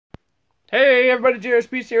Hey everybody,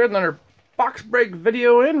 JSP's here with another box break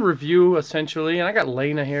video and review, essentially. And I got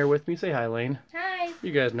Lena here with me. Say hi, Lane. Hi.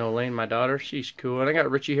 You guys know Lane, my daughter. She's cool. And I got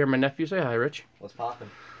Richie here, my nephew. Say hi, Rich. What's poppin'?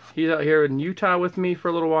 He's out here in Utah with me for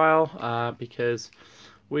a little while because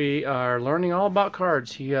we are learning all about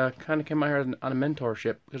cards. He kind of came out here on a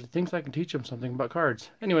mentorship because he thinks I can teach him something about cards.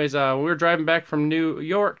 Anyways, we were driving back from New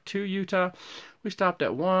York to Utah. We stopped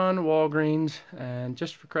at one Walgreens and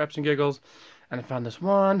just for craps and giggles. And I found this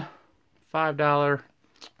one $5,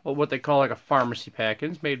 well, what they call like a pharmacy pack.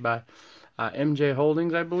 It's made by MJ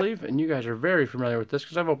Holdings, I believe, and you guys are very familiar with this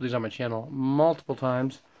because I've opened these on my channel multiple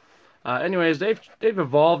times. Anyways, they've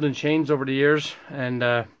evolved and changed over the years,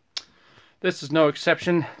 and this is no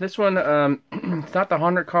exception. This one, it's not the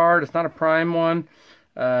 100 card, it's not a prime one.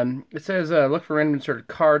 It says look for random inserted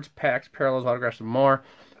cards, packs, parallels, autographs, and more.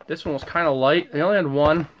 This one was kind of light. They only had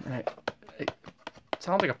one. It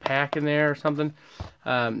sounds like a pack in there or something.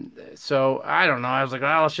 So I don't know. I was like,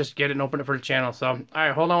 well, let's just get it and open it for the channel. So, all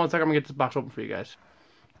right, hold on one second. I'm gonna get this box open for you guys.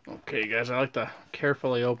 Okay, guys, I like to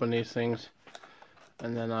carefully open these things,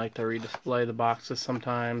 and then I like to redisplay the boxes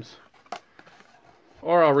sometimes,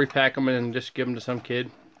 or I'll repack them and just give them to some kid.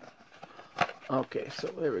 Okay, so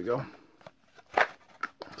there we go.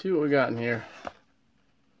 Let's see what we got in here.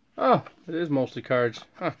 Oh, it is mostly cards.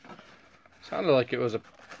 Huh. Sounded like it was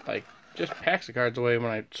just packs of cards away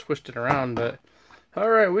when I switched it around, but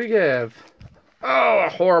alright, we have, a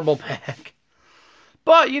horrible pack.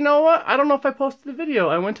 But you know what? I don't know if I posted the video.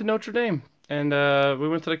 I went to Notre Dame, and we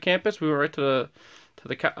went to the campus. We went right to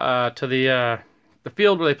the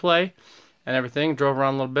field where they play and everything. Drove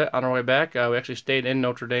around a little bit on our way back. We actually stayed in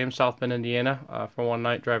Notre Dame, South Bend, Indiana, for one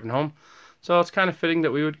night driving home. So it's kind of fitting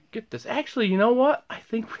that we would get this. Actually, you know what? I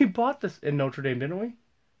think we bought this in Notre Dame, didn't we?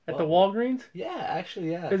 At the Walgreens? Yeah,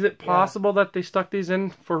 actually, yeah. Is it possible that they stuck these in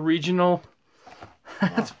for regional?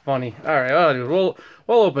 That's funny. All right, well,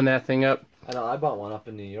 we'll open that thing up. I know. I bought one up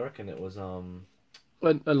in New York, and it was a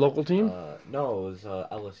local team. No, it was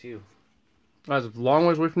LSU. I was a long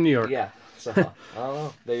ways away from New York. Yeah. So I don't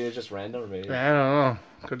know. Maybe it was just random, or maybe. I don't know.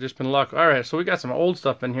 Could have just been luck. All right, so we got some old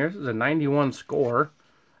stuff in here. This is a 91 score.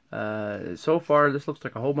 So far, this looks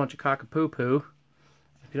like a whole bunch of cockapoo-poo.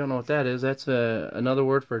 If you don't know what that is, that's another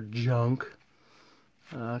word for junk.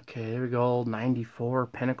 Okay, there we go. Old 94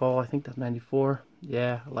 Pinnacle. I think that's 94.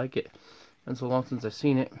 Yeah, I like it. Been so long since I've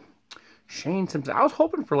seen it. Shane Simpson. I was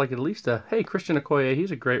hoping for like at least hey, Christian Okoye.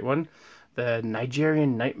 He's a great one. The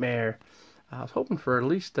Nigerian Nightmare. I was hoping for at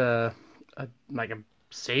least like a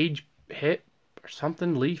Sage hit or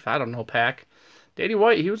something. Leaf. I don't know. Pack. Danny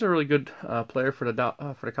White. He was a really good player for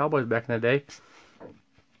the Cowboys back in the day.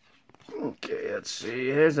 Okay, let's see.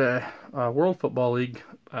 Here's a World Football League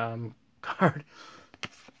card.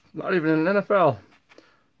 Not even in the NFL.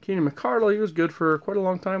 Keenan McCardle, he was good for quite a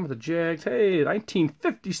long time with the Jags. Hey,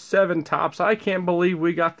 1957 tops. I can't believe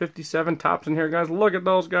we got 57 tops in here, guys. Look at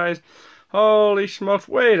those guys. Holy smokes.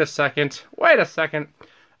 Wait a second. Wait a second.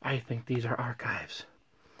 I think these are archives.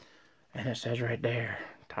 And it says right there,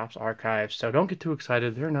 Topps Archives. So don't get too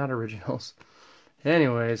excited. They're not originals.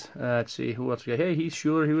 Anyways, let's see. Who else we got? Hey, Heath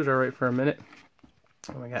Schuler. He was all right for a minute.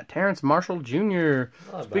 And we got Terrence Marshall Jr.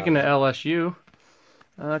 Speaking of LSU.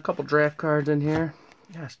 A couple draft cards in here.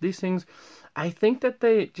 Gosh, these things, I think that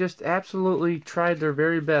they just absolutely tried their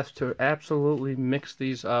very best to absolutely mix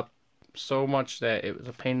these up so much that it was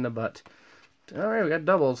a pain in the butt. Alright, we got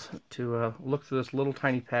doubles to look through this little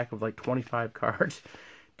tiny pack of like 25 cards.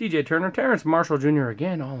 DJ Turner, Terrence Marshall Jr.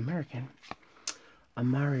 again, All-American.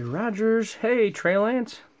 Amari Rogers. Hey, Trey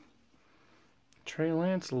Lance. Trey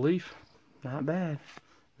Lance, Leaf. Not bad.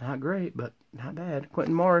 Not great, but not bad.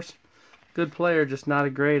 Quentin Morris. Good player, just not a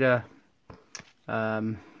great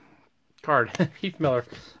card. Heath Miller.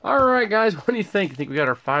 Alright, guys, what do you think? You think we got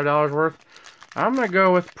our $5 worth? I'm going to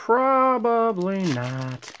go with probably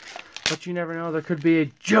not. But you never know. There could be a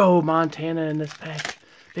Joe Montana in this pack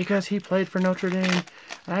because he played for Notre Dame.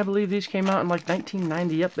 And I believe these came out in like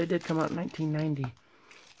 1990. Yep, they did come out in 1990.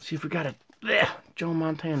 Let's see if we got it. Yeah, Joe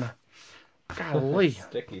Montana. Golly.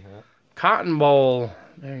 Sticky, huh? Cotton Bowl.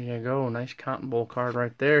 There you go. Nice Cotton Bowl card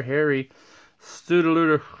right there. Harry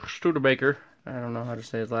Studebaker. I don't know how to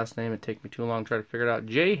say his last name. It'd take me too long to try to figure it out.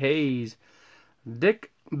 Jay Hayes.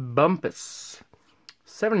 Dick Bumpus.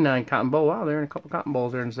 79 Cotton Bowl. Wow, they're in a couple Cotton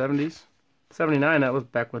Bowls there in the 70s. 79, that was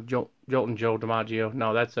back with Jolton Joe DiMaggio.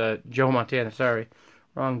 No, that's Joe Montana. Sorry.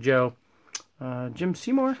 Wrong Joe. Jim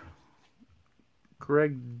Seymour.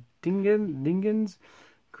 Greg Dingens.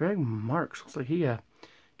 Greg Marks. Looks like he got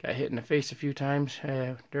hit in the face a few times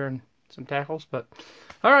during some tackles. But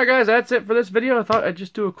alright guys, that's it for this video. I thought I'd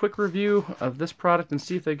just do a quick review of this product and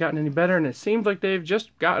see if they've gotten any better, and it seems like they've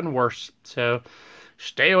just gotten worse. So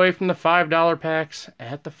stay away from the $5 packs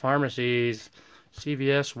at the pharmacies,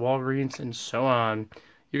 CVS, Walgreens, and so on.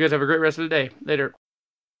 You guys have a great rest of the day. Later.